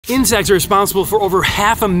Insects are responsible for over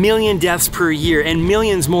 500,000 deaths per year and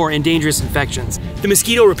millions more in dangerous infections. The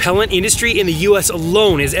mosquito repellent industry in the US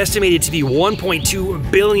alone is estimated to be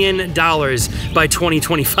 $1.2 billion by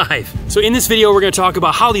 2025. So in this video, we're gonna talk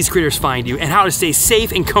about how these critters find you and how to stay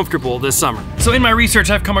safe and comfortable this summer. So in my research,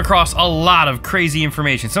 I've come across a lot of crazy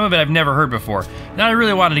information. Some of it I've never heard before, and I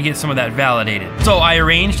really wanted to get some of that validated. So I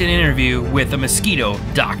arranged an interview with a mosquito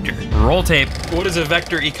doctor. Roll tape. What does a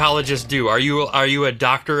vector ecologist do? Are you a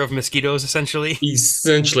doctor of mosquitoes, essentially?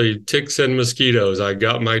 Essentially, ticks and mosquitoes. I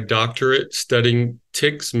got my doctorate studying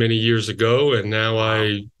ticks many years ago, and now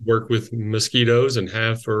I work with mosquitoes and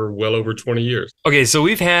have for well over 20 years. Okay, so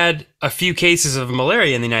we've had a few cases of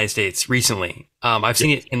malaria in the United States recently. I've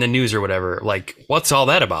seen it in the news or whatever. Like, what's all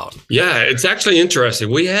that about? Yeah, it's actually interesting.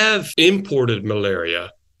 We have imported malaria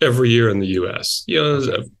every year in the U.S. You know, there's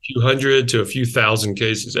a few hundred to a few thousand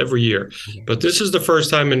cases every year. But this is the first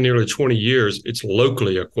time in nearly 20 years it's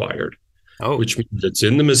locally acquired. Oh. Which means it's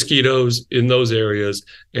in the mosquitoes in those areas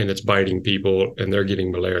and it's biting people and they're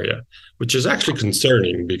getting malaria, which is actually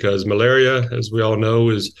concerning because malaria, as we all know,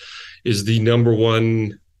 is the number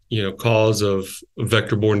one, cause of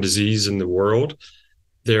vector-borne disease in the world.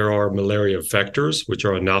 There are malaria vectors, which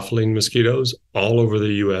are anopheline mosquitoes, all over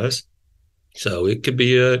the U.S. So it could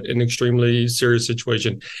be an extremely serious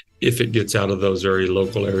situation if it gets out of those very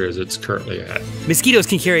local areas it's currently at. Mosquitoes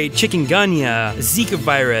can carry chikungunya, Zika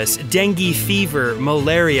virus, dengue fever,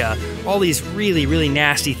 malaria, all these really, really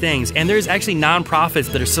nasty things. And there's actually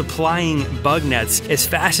nonprofits that are supplying bug nets as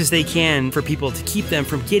fast as they can for people to keep them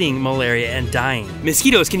from getting malaria and dying.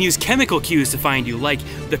 Mosquitoes can use chemical cues to find you, like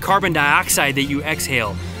the carbon dioxide that you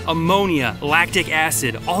exhale, ammonia, lactic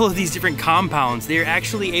acid, all of these different compounds they're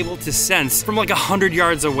actually able to sense from like 100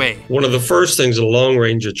 yards away. One of the first things a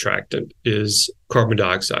long-range attractant is carbon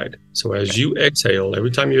dioxide. So as you exhale,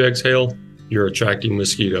 every time you exhale, you're attracting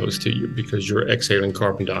mosquitoes to you because you're exhaling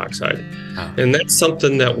carbon dioxide. Oh. And that's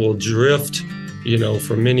something that will drift,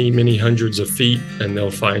 for many, many hundreds of feet, and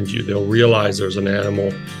they'll find you. They'll realize there's an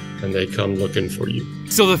animal and they come looking for you.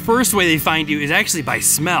 So the first way they find you is actually by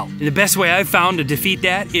smell. And the best way I've found to defeat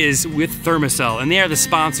that is with thermacell, and they are the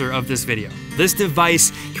sponsor of this video. This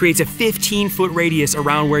device creates a 15-foot radius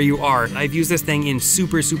around where you are. I've used this thing in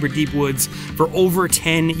super, super deep woods for over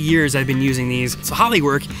 10 years. I've been using these. So how they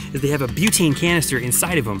work is they have a butane canister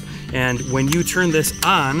inside of them. And when you turn this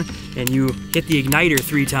on and you hit the igniter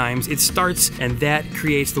 3 times, it starts, and that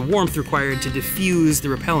creates the warmth required to diffuse the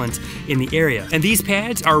repellent in the area. And these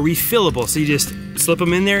pads are refillable, so you just slip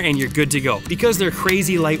them in there and you're good to go. Because they're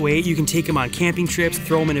crazy lightweight, you can take them on camping trips,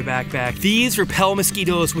 throw them in a backpack. These repel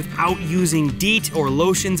mosquitoes without using DEET or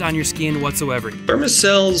lotions on your skin whatsoever.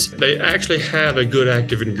 Thermacells, they actually have a good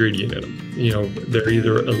active ingredient in them. They're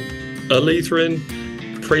either alethrin,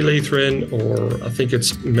 prelethrin, or I think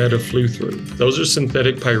it's metafluthrin. Those are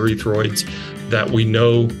synthetic pyrethroids that we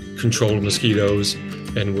know control mosquitoes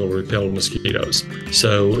and will repel mosquitoes.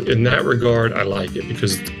 So in that regard, I like it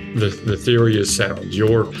because the theory is sound.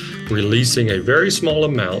 You're releasing a very small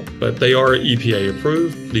amount, but they are EPA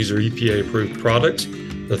approved. These are EPA approved products.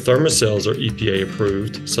 The thermacells are EPA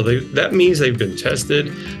approved. So that means they've been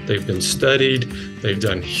tested, they've been studied, they've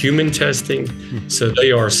done human testing, so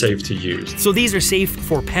they are safe to use. So these are safe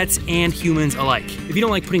for pets and humans alike. If you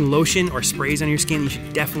don't like putting lotion or sprays on your skin, you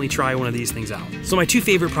should definitely try one of these things out. So my 2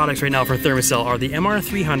 favorite products right now for thermacell are the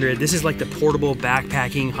MR300. This is like the portable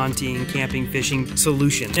backpacking, hunting, camping, fishing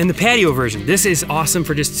solution. And the patio version. This is awesome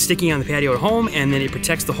for just sticking on the patio at home, and then it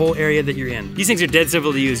protects the whole area that you're in. These things are dead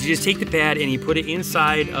simple to use. You just take the pad and you put it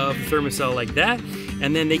inside of the thermacell like that,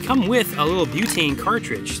 and then they come with a little butane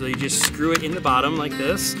cartridge. So you just screw it in the bottom like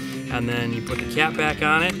this, and then you put the cap back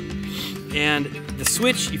on it, and the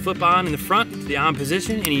switch you flip on in the front, the on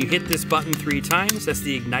position, and you hit this button 3 times. That's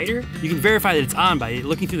the igniter. You can verify that it's on by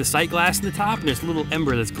looking through the sight glass in the top, and there's a little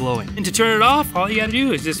ember that's glowing. And to turn it off, all you gotta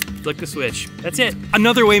do is just flick the switch. That's it.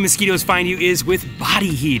 Another way mosquitoes find you is with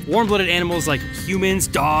body heat. Warm-blooded animals like humans,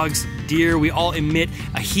 dogs, deer, we all emit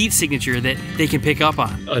a heat signature that they can pick up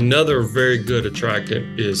on. Another very good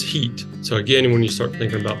attractant is heat. So again, when you start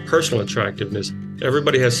thinking about personal attractiveness,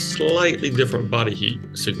 everybody has slightly different body heat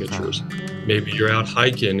signatures. Maybe you're out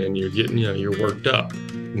hiking and you're getting, you're worked up.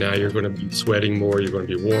 Now you're going to be sweating more, you're going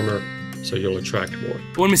to be warmer, so you'll attract more.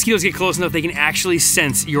 When mosquitoes get close enough, they can actually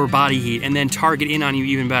sense your body heat and then target in on you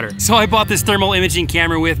even better. So I bought this thermal imaging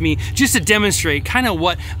camera with me just to demonstrate kind of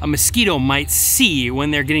what a mosquito might see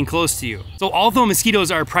when they're getting close to you. So although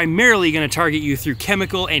mosquitoes are primarily going to target you through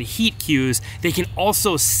chemical and heat cues. They can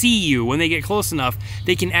also see you when they get close enough.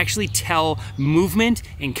 They can actually tell movement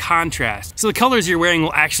and contrast. So the colors you're wearing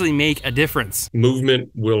will actually make a difference. Movement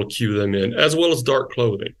will cue them in, as well as dark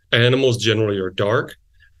clothing. Animals generally are dark,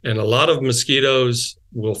 and a lot of mosquitoes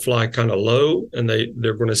will fly kind of low, and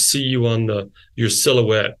they're going to see you on your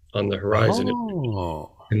silhouette on the horizon.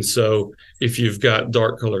 Oh. And so if you've got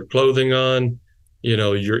dark colored clothing on,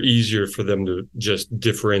 you're easier for them to just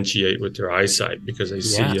differentiate with their eyesight because they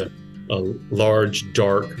see a large,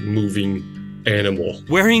 dark, moving animal.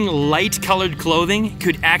 Wearing light colored clothing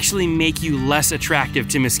could actually make you less attractive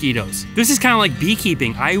to mosquitoes. This is kind of like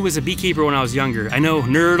beekeeping. I was a beekeeper when I was younger. I know,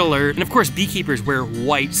 nerd alert. And of course, beekeepers wear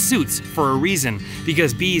white suits for a reason,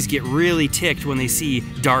 because bees get really ticked when they see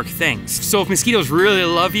dark things. So if mosquitoes really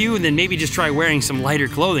love you, then maybe just try wearing some lighter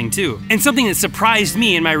clothing too. And something that surprised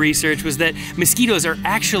me in my research was that mosquitoes are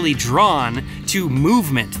actually drawn to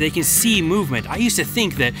movement. They can see movement. I used to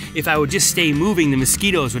think that if I would just stay moving, the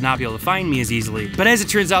mosquitoes would not be able to find me as easily. But as it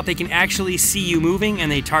turns out, they can actually see you moving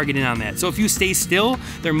and they target in on that. So if you stay still,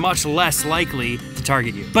 they're much less likely to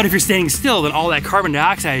target you. But if you're standing still, then all that carbon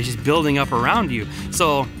dioxide is just building up around you.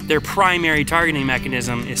 So their primary targeting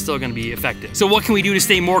mechanism is still going to be effective. So what can we do to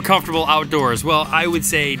stay more comfortable outdoors? Well, I would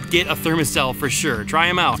say get a thermacell for sure. Try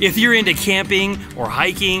them out. If you're into camping or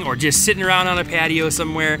hiking or just sitting around on a patio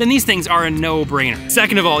somewhere, then these things are a no-brainer.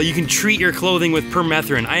 Second of all, you can treat your clothing with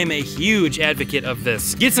permethrin. I am a huge advocate of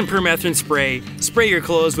this. Get some permethrin spray your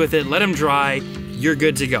clothes with it, let them dry, you're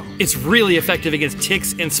good to go. It's really effective against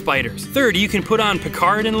ticks and spiders. Third, you can put on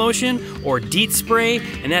Picardin lotion or DEET spray,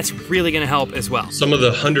 and that's really gonna help as well. Some of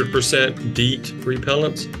the 100% DEET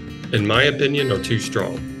repellents, in my opinion, are too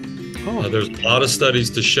strong. There's a lot of studies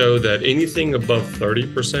to show that anything above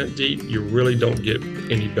 30% DEET, you really don't get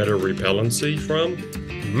any better repellency from.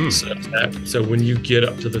 So when you get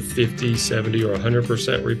up to the 50, 70, or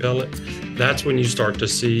 100% repellent, that's when you start to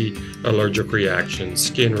see allergic reactions,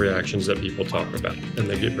 skin reactions that people talk about, and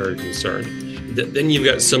they get very concerned. Then you've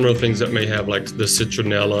got similar things that may have like the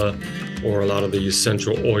citronella or a lot of the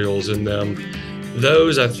essential oils in them.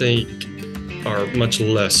 Those, I think, are much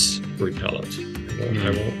less repellent.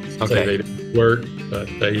 I won't say they don't work, but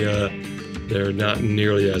they're not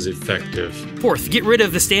nearly as effective. Fourth, get rid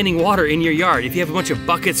of the standing water in your yard. If you have a bunch of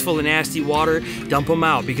buckets full of nasty water, dump them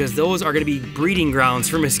out, because those are going to be breeding grounds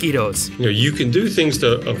for mosquitoes. You can do things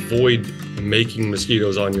to avoid making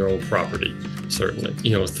mosquitoes on your own property, certainly.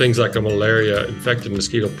 Things like a malaria-infected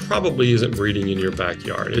mosquito probably isn't breeding in your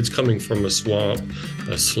backyard. It's coming from a swamp,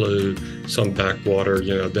 a slough, some backwater,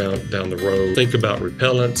 down the road. Think about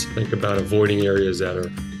repellents. Think about avoiding areas that are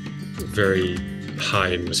very high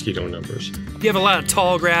in mosquito numbers. If you have a lot of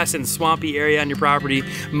tall grass and swampy area on your property,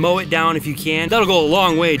 mow it down if you can. That'll go a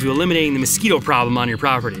long way to eliminating the mosquito problem on your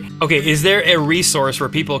property. Okay, is there a resource where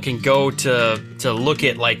people can go to look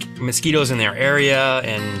at like mosquitoes in their area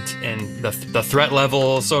and the threat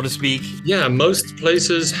level, so to speak? Yeah, most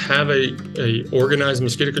places have a organized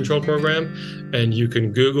mosquito control program, and you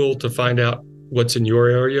can Google to find out what's in your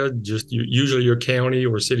area, usually your county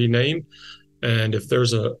or city name. And if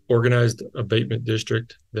there's an organized abatement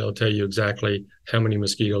district, they'll tell you exactly how many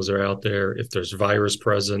mosquitoes are out there, if there's virus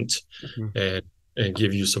present, and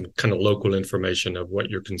give you some kind of local information of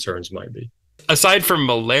what your concerns might be. Aside from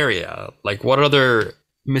malaria, like what other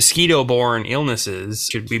mosquito-borne illnesses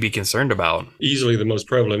should we be concerned about? Easily the most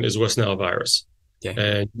prevalent is West Nile virus.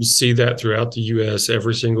 And you see that throughout the U.S.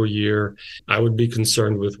 every single year. I would be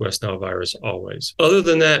concerned with West Nile virus always. Other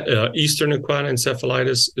than that, Eastern Equine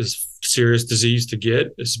Encephalitis is a serious disease to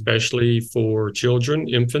get, especially for children,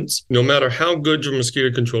 infants. No matter how good your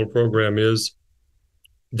mosquito control program is,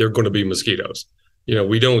 there are going to be mosquitoes.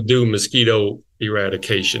 We don't do mosquito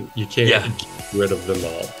eradication. You can't get rid of them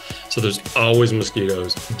all. So there's always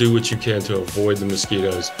mosquitoes. Do what you can to avoid the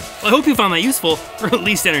mosquitoes. Well, I hope you found that useful, or at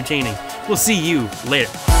least entertaining. We'll see you later.